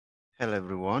Hello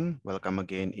everyone, welcome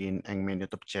again in Eng-Man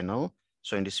YouTube channel.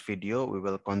 So in this video, we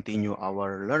will continue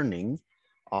our learning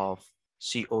of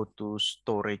CO2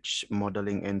 storage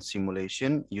modeling and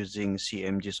simulation using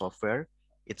CMG software.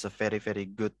 It's a very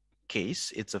good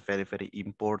case. It's a very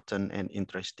important and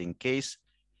interesting case.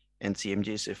 And CMG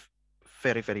is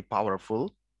very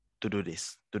powerful to do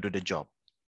this, to do the job.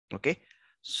 Okay,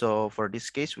 so for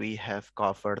this case, we have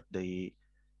covered the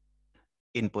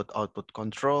input-output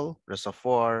control,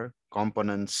 reservoir,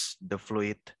 components, the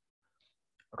fluid,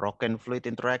 rock and fluid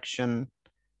interaction,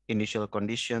 initial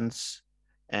conditions,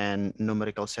 and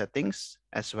numerical settings,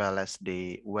 as well as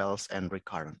the wells and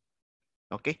recurrent.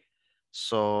 Okay,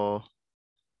 so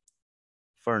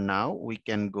for now, we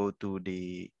can go to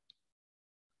the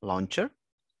launcher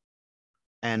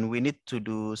and we need to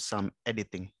do some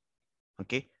editing.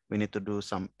 Okay, we need to do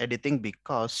some editing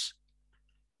because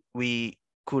we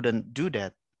couldn't do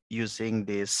that using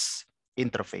this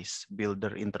interface,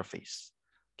 builder interface.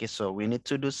 Okay, so we need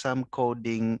to do some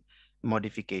coding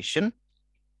modification.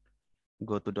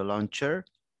 Go to the launcher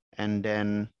and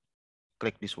then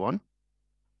click this one.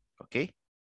 Okay,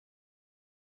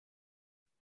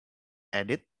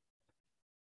 edit.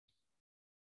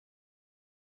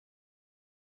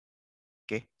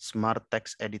 Okay, smart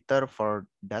text editor for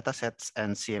datasets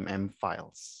and CMM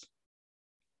files.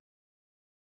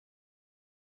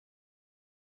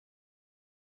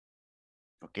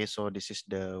 Okay, so this is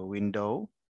the window.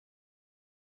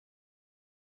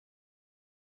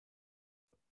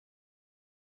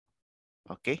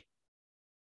 Okay,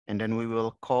 and then we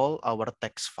will call our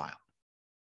text file.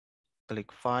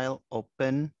 Click file,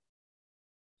 open,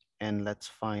 and let's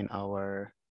find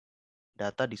our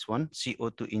data, this one,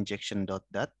 CO2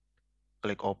 injection.dat.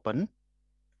 Click open.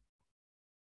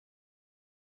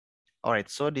 All right,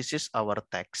 so this is our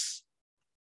text.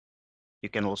 You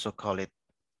can also call it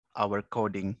our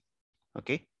coding,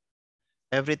 okay?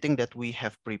 Everything that we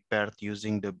have prepared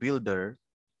using the builder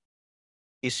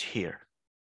is here.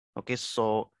 Okay,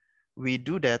 so we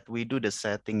do the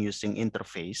setting using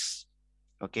interface,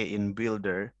 okay, in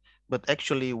builder, but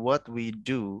actually what we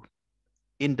do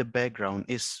in the background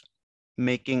is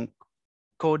making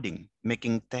coding,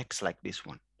 making text like this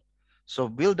one. So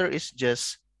builder is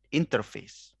just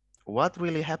interface. What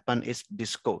really happened is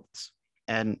this codes,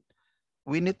 and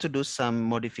we need to do some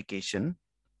modification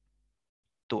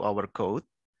to our code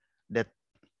that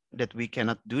we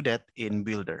cannot do that in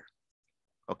builder.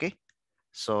 Okay,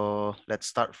 so let's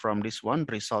start from this one,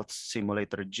 results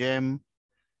simulator gem.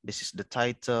 This is the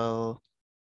title.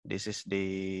 This is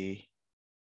the,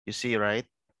 you see, right?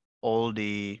 All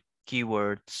the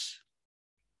keywords,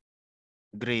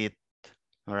 grid,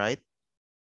 all right?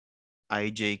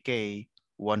 IJK,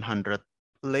 100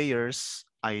 layers,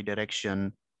 I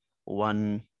direction,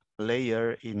 1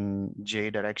 layer in J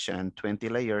direction, and 20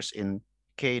 layers in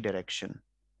K direction.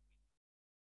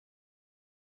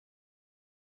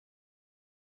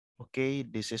 Okay,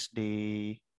 this is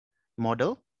the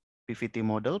model, PVT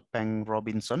model, Peng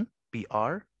Robinson,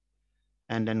 PR.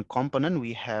 And then component,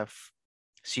 we have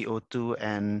CO2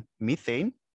 and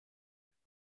methane.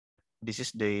 This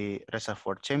is the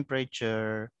reservoir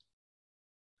temperature,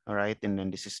 all right? And then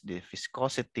this is the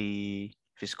viscosity,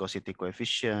 viscosity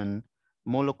coefficient,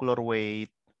 molecular weight,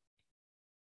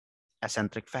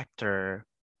 eccentric factor,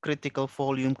 critical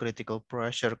volume, critical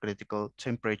pressure, critical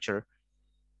temperature,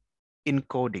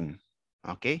 encoding,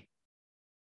 okay?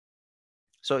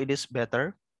 So it is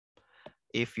better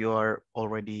if you are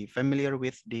already familiar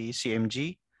with the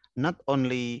CMG, not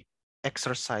only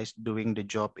exercise doing the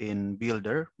job in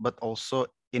builder, but also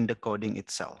in the coding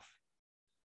itself.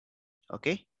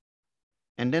 Okay.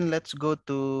 And then let's go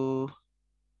to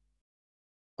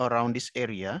around this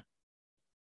area.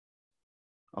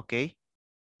 Okay.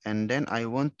 And then I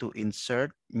want to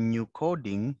insert new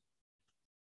coding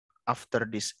after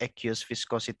this aqueous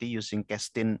viscosity using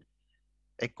Kestin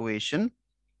equation.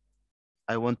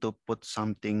 I want to put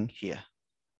something here.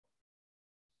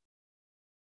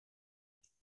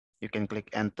 You can click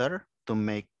enter to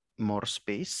make more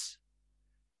space.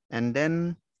 And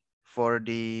then for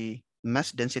the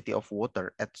mass density of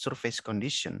water at surface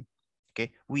condition,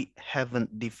 okay, we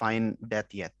haven't defined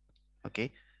that yet,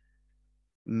 okay?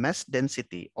 Mass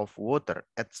density of water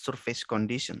at surface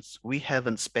conditions, we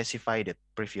haven't specified it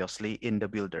previously in the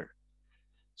builder.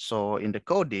 So in the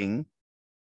coding,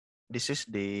 this is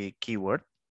the keyword,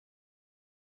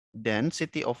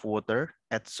 density of water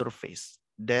at surface,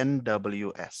 then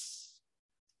WS.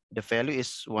 The value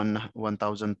is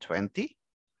 1020,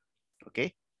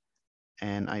 okay?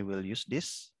 And I will use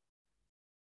this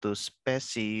to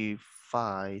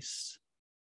specify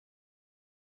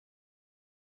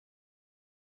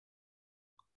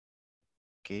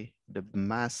okay, the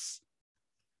mass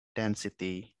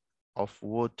density of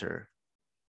water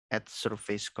at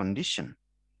surface condition.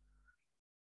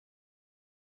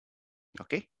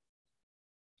 Okay.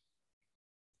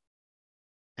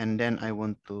 And then I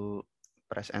want to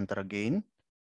press enter again.